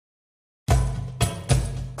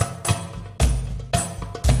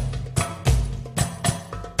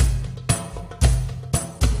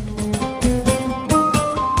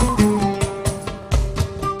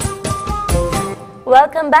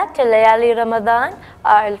Welcome back to Layal Ramadan,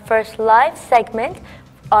 our first live segment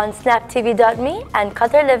on snaptv.me and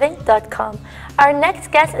qatarliving.com. Our next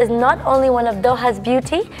guest is not only one of Doha's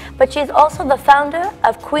beauty, but she's also the founder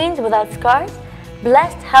of Queens Without Scars,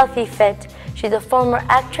 Blessed Healthy Fit. She's a former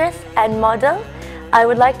actress and model. I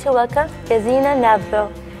would like to welcome Yezzi Navro.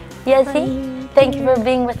 Yezzi, thank you for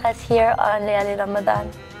being with us here on Layal Ramadan.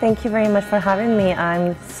 Thank you very much for having me.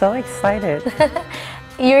 I'm so excited.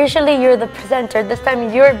 Usually you're the presenter. This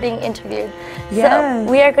time you're being interviewed. Yes.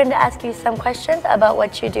 So we are going to ask you some questions about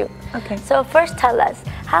what you do. Okay. So first tell us,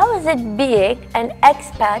 how is it being an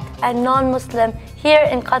expat and non-Muslim here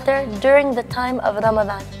in Qatar during the time of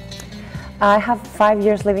Ramadan? I have 5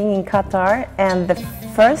 years living in Qatar, and the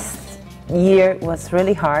first year was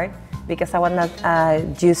really hard because I was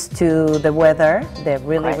not used to the weather, the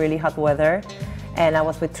really hot weather. And I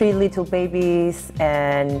was with 3 little babies,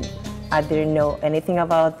 and I didn't know anything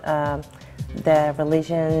about the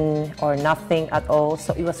religion or nothing at all,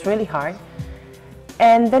 so it was really hard.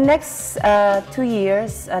 And the next 2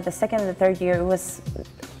 years, the second and the third year, it was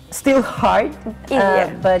still hard,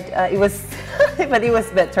 but it was but it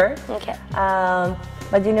was better. Okay.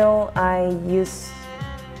 But you know, I used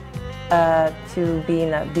to be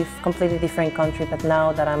in a completely different country, but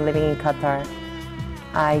now that I'm living in Qatar,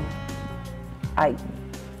 I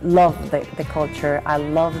love the culture. I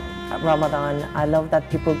love Ramadan. I love that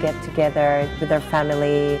people get together with their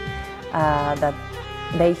family, that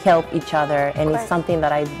they help each other, and it's something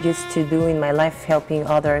that I used to do in my life, helping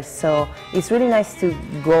others. So it's really nice to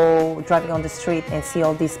go driving on the street and see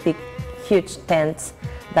all these big, huge tents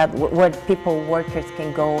that where workers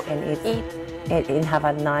can go and eat. And have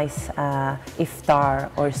a nice iftar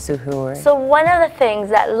or suhoor. So one of the things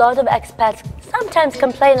that a lot of expats sometimes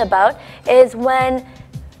complain about is when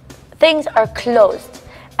things are closed.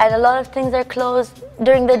 And a lot of things are closed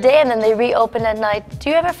during the day and then they reopen at night. Do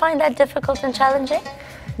you ever find that difficult and challenging?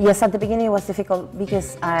 Yes, at the beginning it was difficult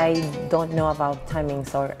because I don't know about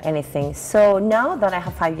timings or anything. So now that I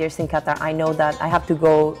have 5 years in Qatar, I know that I have to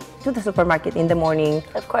go to the supermarket in the morning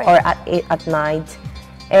or at night.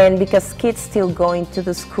 And because kids still going to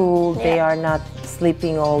the school, they are not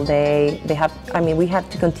sleeping all day. They have, I mean, we have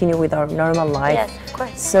to continue with our normal life. Yes, of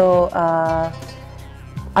course. So,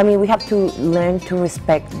 I mean, we have to learn to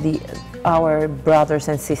respect our brothers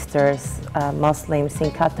and sisters, Muslims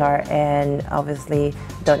in Qatar, and obviously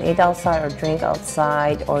don't eat outside or drink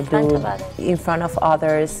outside or do in front of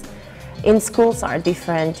others. In schools are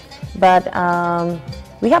different, but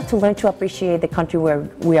we have to learn to appreciate the country where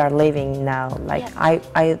we are living now. Like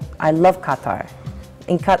I love Qatar.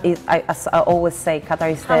 As I always say,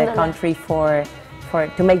 Qatar is the country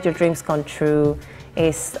to make your dreams come true.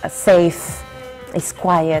 It's safe, it's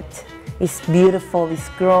quiet, it's beautiful, it's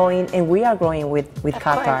growing, and we are growing with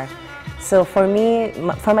Qatar. So for me,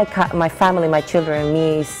 for my family, my children, and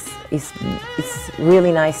me, it's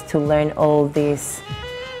really nice to learn all this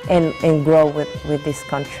and grow with this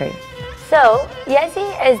country. So, Yezzi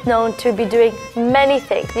is known to be doing many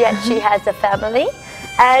things, yet she has a family,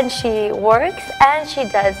 and she works, and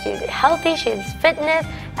she's healthy, she's fitness,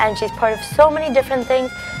 and she's part of so many different things.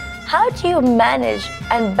 How do you manage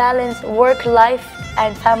and balance work, life,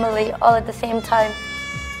 and family all at the same time?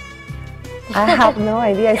 I have no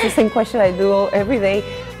idea. It's the same question I do every day,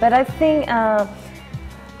 but I think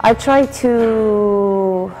I try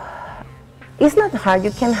to. It's not hard.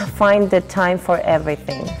 You can find the time for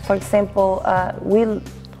everything. For example,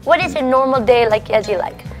 what is a normal day like, Yezzi,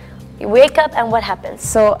 like? You wake up and what happens?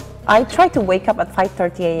 So I try to wake up at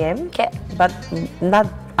 5:30 a.m. Okay. But not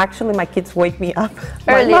actually. My kids wake me up.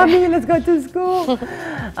 Early. Mommy, let's go to school.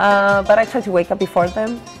 But I try to wake up before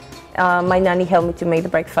them. My nanny helped me to make the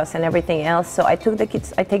breakfast and everything else. So I take the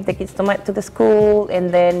kids to the school,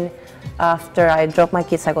 and then after I drop my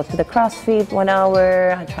kids, I go to the CrossFit 1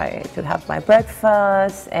 hour. I try to have my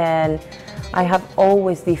breakfast, and I have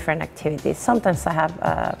always different activities. Sometimes I have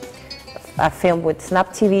a film with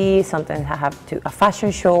Snap TV. Sometimes I have a fashion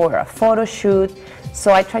show or a photo shoot.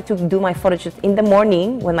 So I try to do my photo shoot in the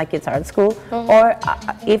morning when my kids are at school, or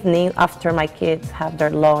evening after my kids have their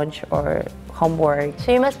lunch or homework.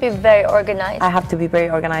 So you must be very organized. I have to be very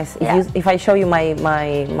organized. If I show you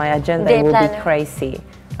my agenda, it will be crazy.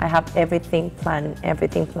 I have everything planned,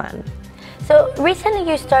 So recently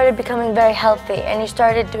you started becoming very healthy and you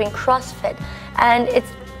started doing CrossFit, and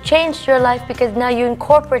it's changed your life because now you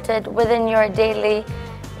incorporate it within your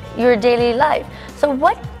daily life. So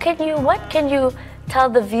what can you tell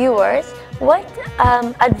the viewers? What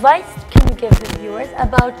advice can you give the viewers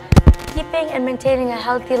about keeping and maintaining a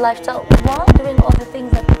healthy lifestyle while doing all the things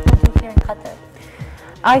that people do here in Qatar?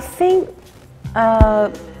 I think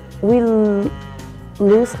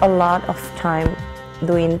lose a lot of time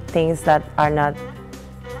doing things that are not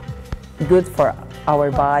good for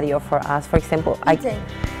our body or for us. For example, eating.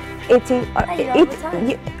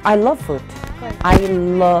 I love food. I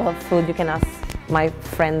love food. You can ask my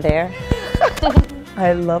friend there.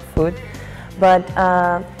 I love food. But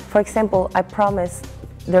for example, I promise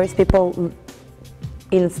there is people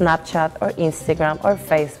in Snapchat or Instagram or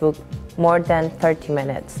Facebook more than 30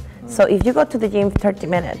 minutes. So if you go to the gym 30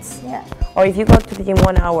 minutes, or if you go to the gym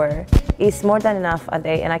 1 hour, it's more than enough a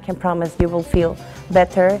day, and I can promise you will feel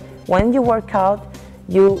better. When you work out,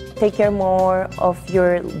 you take care more of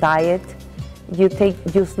your diet, you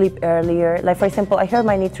sleep earlier. Like for example, I hurt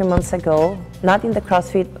my knee 3 months ago, not in the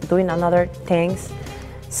CrossFit, doing another things.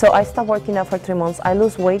 So I stopped working out for 3 months. I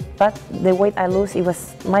lose weight, but the weight I lose, it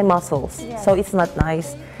was my muscles. So it's not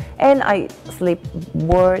nice. And I sleep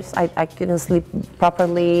worse. I couldn't sleep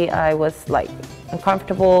properly. I was like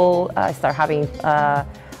uncomfortable. I started having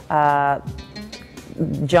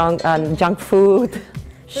junk food.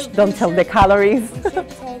 Don't tell the calories. We should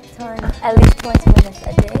take time, at least 20 minutes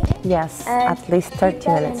a day. Yes, and at least 30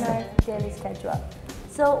 minutes. In our daily schedule.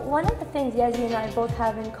 So one of the things Yezzi and I both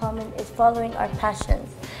have in common is following our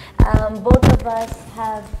passions. Both of us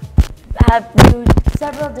have do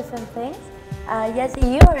several different things. Yezzi,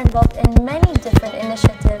 you are involved in many different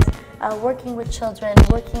initiatives, working with children,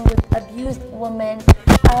 working with abused women.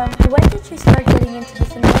 When did you start getting into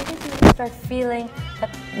this, and when did you start feeling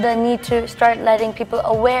the need to start letting people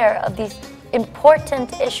aware of these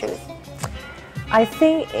important issues? I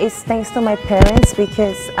think it's thanks to my parents,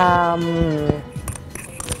 because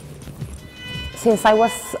since I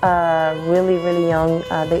was really, really young,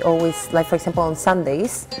 they always, like for example on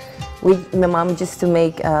Sundays, my mom used to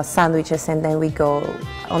make sandwiches, and then we go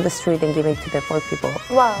on the street and give it to the poor people.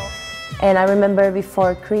 Wow. And I remember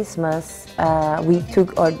before Christmas, we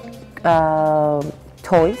took our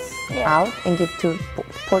toys out and give to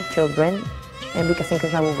poor children, and because in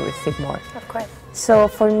Christmas we will receive more. Of course. So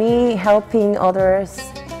for me, helping others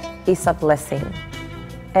is a blessing,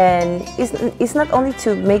 and it's not only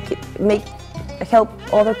to help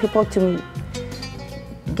other people to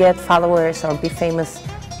get followers or be famous.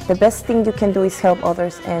 The best thing you can do is help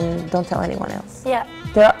others and don't tell anyone else. Yeah.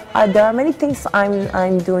 There are many things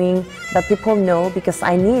I'm doing that people know, because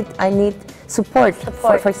I need support.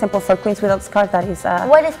 For example, for Queens Without Scars, that is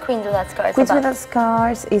what is Queens Without Scars? Queens Without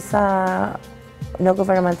Scars is a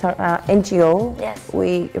no-governmental NGO. Yes.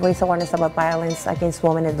 We raise awareness about violence against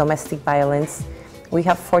women and domestic violence. We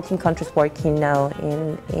have 14 countries working now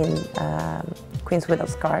in Queens Without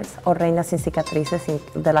Scars, or Reinas Sin Cicatrices in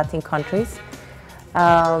the Latin countries.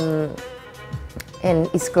 And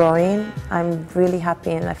it's growing. I'm really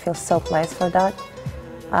happy, and I feel so blessed for that.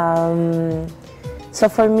 So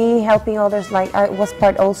for me, helping others, like I was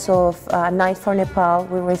part also of Night for Nepal.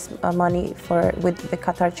 We raised money with the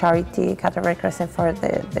Qatar charity, Qatar Red Crescent, for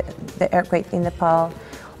the earthquake in Nepal.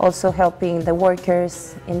 Also helping the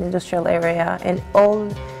workers in the industrial area, and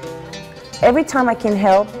every time I can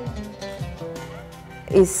help,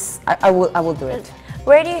 I will do it.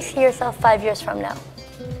 Where do you see yourself 5 years from now?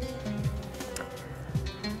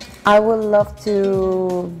 I would love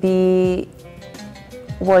to be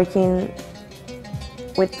working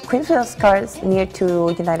with Queens Without Scars near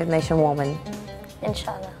to United Nations Women.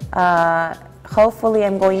 Inshallah. Hopefully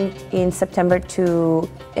I'm going in September to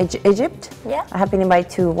Egypt. Yeah. I have been invited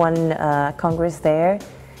to one congress there,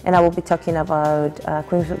 and I will be talking about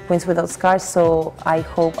Queens Without Scars, so I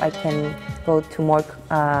hope I can go to more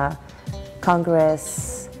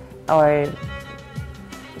congress or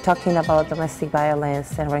talking about domestic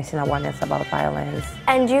violence and raising awareness about violence.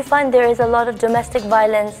 And do you find there is a lot of domestic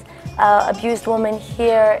violence, abused women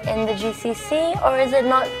here in the GCC, or is it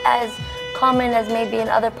not as common as maybe in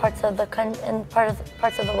other parts of the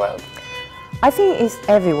parts of the world? I think it's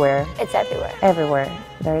everywhere. It's everywhere. Everywhere.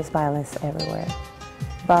 There is violence everywhere.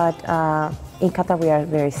 But in Qatar we are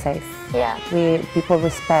very safe. Yeah. People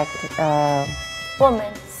respect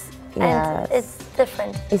women. Yes. And it's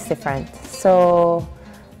different. It's different. So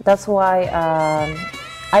that's why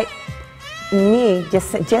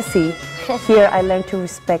Yezzi, here I learned to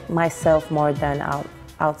respect myself more than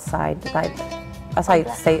outside. Like, as I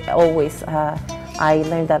say always, I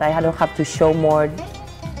learned that I don't have to show more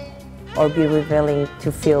or be revealing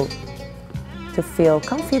to feel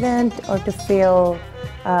confident or to feel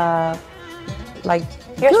like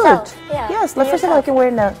yourself. Good. Yeah. Yes, like for example, I can wear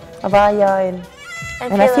a abaya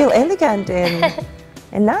and I feel elegant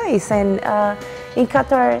and nice. And in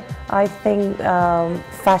Qatar, I think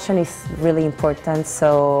fashion is really important.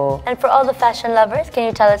 So. And for all the fashion lovers, can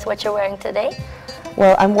you tell us what you're wearing today?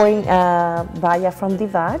 Well, I'm wearing a abaya from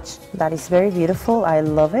Divaj. That is very beautiful. I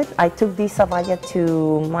love it. I took this abaya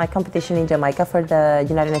to my competition in Jamaica for the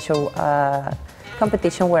United Nations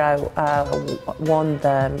competition where I won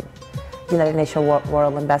the United Nations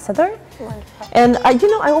World Ambassador. Wonderful. And you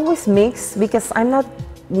know, I always mix because I'm not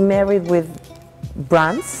married with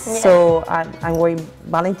brands. Yeah. So I'm wearing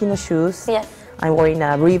Valentino shoes. Yes. I'm wearing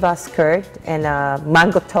a Riva skirt and a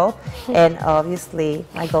mango top, and obviously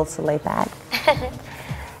my gold Soleil bag.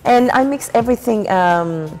 And I mix everything.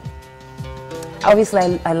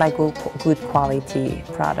 Obviously, I like good quality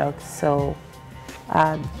products, so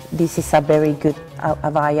this is a very good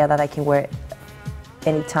abaya that I can wear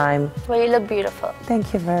anytime. Well, you look beautiful.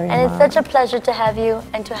 Thank you very much. And it's such a pleasure to have you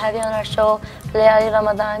and to have you on our show, Layal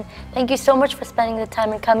Ramadan. Thank you so much for spending the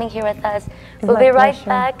time and coming here with us. We'll be right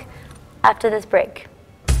back after this break.